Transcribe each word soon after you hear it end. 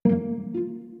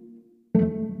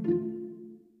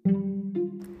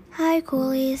Hi,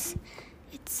 coolies.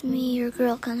 It's me, your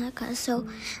girl Kanaka. So,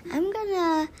 I'm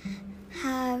gonna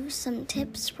have some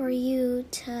tips for you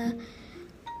to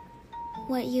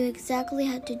what you exactly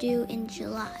had to do in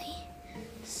July.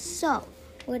 So,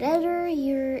 whatever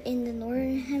you're in the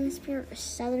northern hemisphere or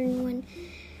southern one,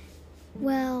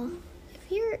 well, if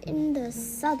you're in the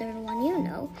southern one,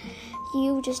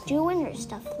 you just do winter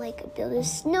stuff like build a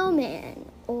snowman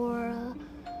or,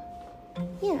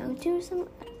 do some,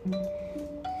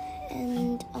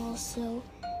 and also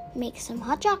make some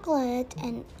hot chocolate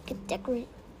and decorate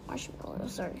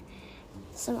marshmallows or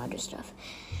some other stuff.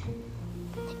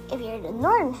 If you're in the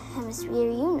northern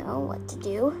hemisphere, you know what to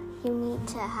do. You need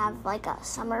to have like a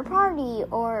summer party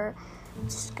or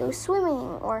just go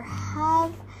swimming or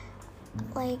have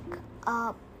like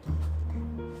a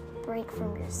break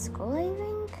from your school, I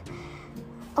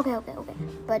think. Okay.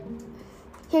 But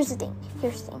here's the thing.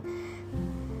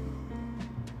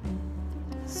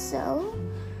 So,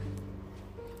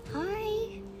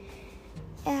 I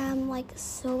am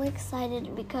so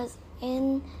excited because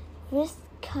in this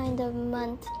kind of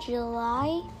month,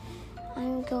 July,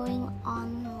 I'm going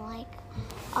on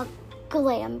a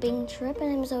glamping trip,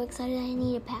 and I'm so excited. I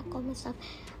need to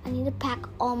pack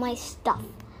all my stuff.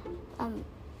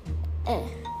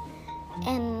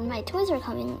 And my toys are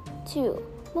coming too.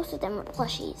 Most of them are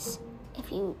plushies, if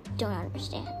you don't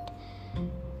understand.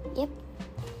 Yep,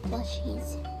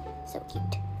 plushies. So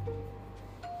cute.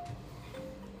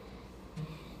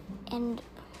 And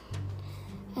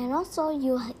also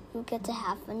you get to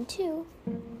have fun too.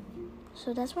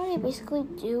 So that's what I basically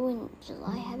do in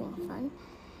July, having fun.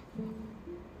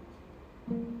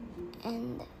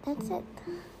 And that's it.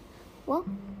 Well,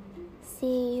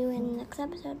 see you in the next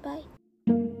episode. Bye.